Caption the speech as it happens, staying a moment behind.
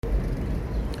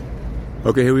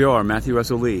Okay, here we are, Matthew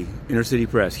Russell Lee, Inner City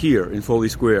Press, here in Foley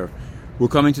Square. We're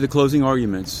coming to the closing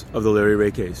arguments of the Larry Ray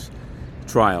case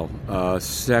trial.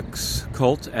 Sex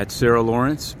cult at Sarah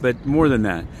Lawrence, but more than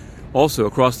that. Also,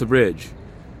 across the bridge,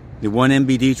 the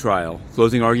 1MBD trial,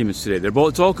 closing arguments today.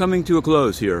 It's all coming to a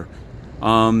close here.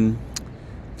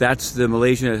 That's the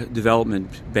Malaysia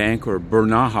Development Bank, or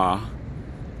Bernaha,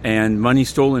 and money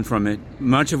stolen from it,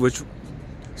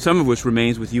 some of which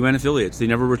remains with UN affiliates. They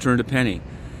never returned a penny.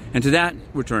 And to that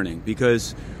we're turning,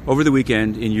 because over the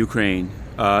weekend in Ukraine,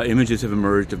 images have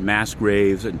emerged of mass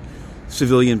graves and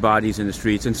civilian bodies in the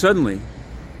streets. And suddenly,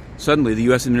 the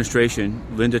U.S. administration,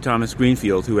 Linda Thomas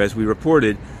Greenfield, who, as we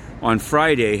reported on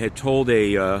Friday, had told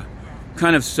a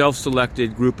kind of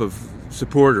self-selected group of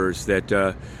supporters that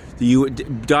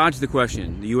dodge the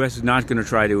question. The U.S. is not going to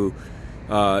try to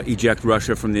eject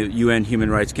Russia from the UN Human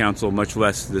Rights Council, much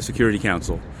less the Security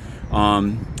Council.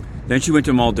 Then she went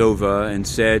to Moldova and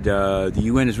said, the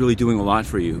UN is really doing a lot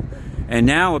for you. And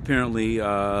now, apparently,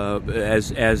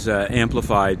 as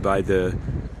amplified by the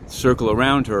circle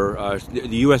around her,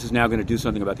 the U.S. is now going to do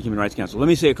something about the Human Rights Council. Let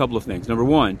me say a couple of things. Number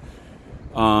one,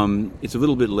 it's a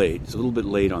little bit late. It's a little bit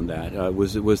late on that.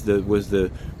 Was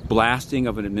the blasting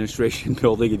of an administration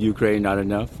building in Ukraine not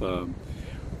enough?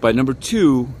 But number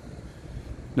two,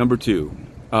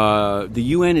 the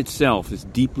UN itself is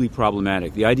deeply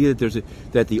problematic. The idea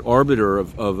that the arbiter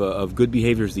of good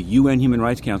behavior is the UN Human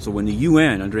Rights Council, when the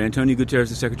UN, under Antonio Guterres,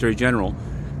 the Secretary General,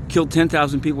 killed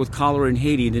 10,000 people with cholera in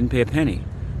Haiti and didn't pay a penny.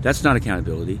 That's not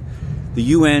accountability. The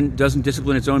UN doesn't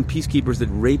discipline its own peacekeepers that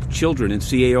rape children in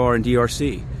CAR and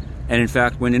DRC. And in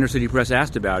fact, when Inner City Press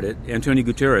asked about it, Antonio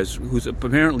Guterres, who's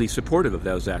apparently supportive of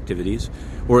those activities,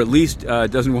 or at least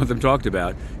doesn't want them talked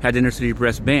about, had Inner City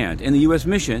Press banned. And the U.S.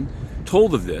 mission,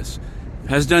 told of this,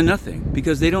 has done nothing,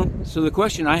 because they don't. So the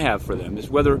question I have for them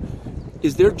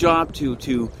is their job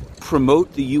to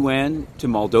promote the UN to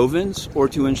Moldovans, or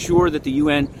to ensure that the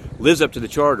UN lives up to the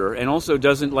charter and also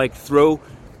doesn't throw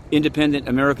independent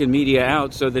American media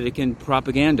out so that it can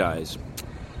propagandize?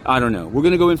 I don't know. We're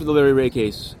going to go in for the Larry Ray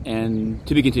case, and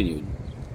to be continued.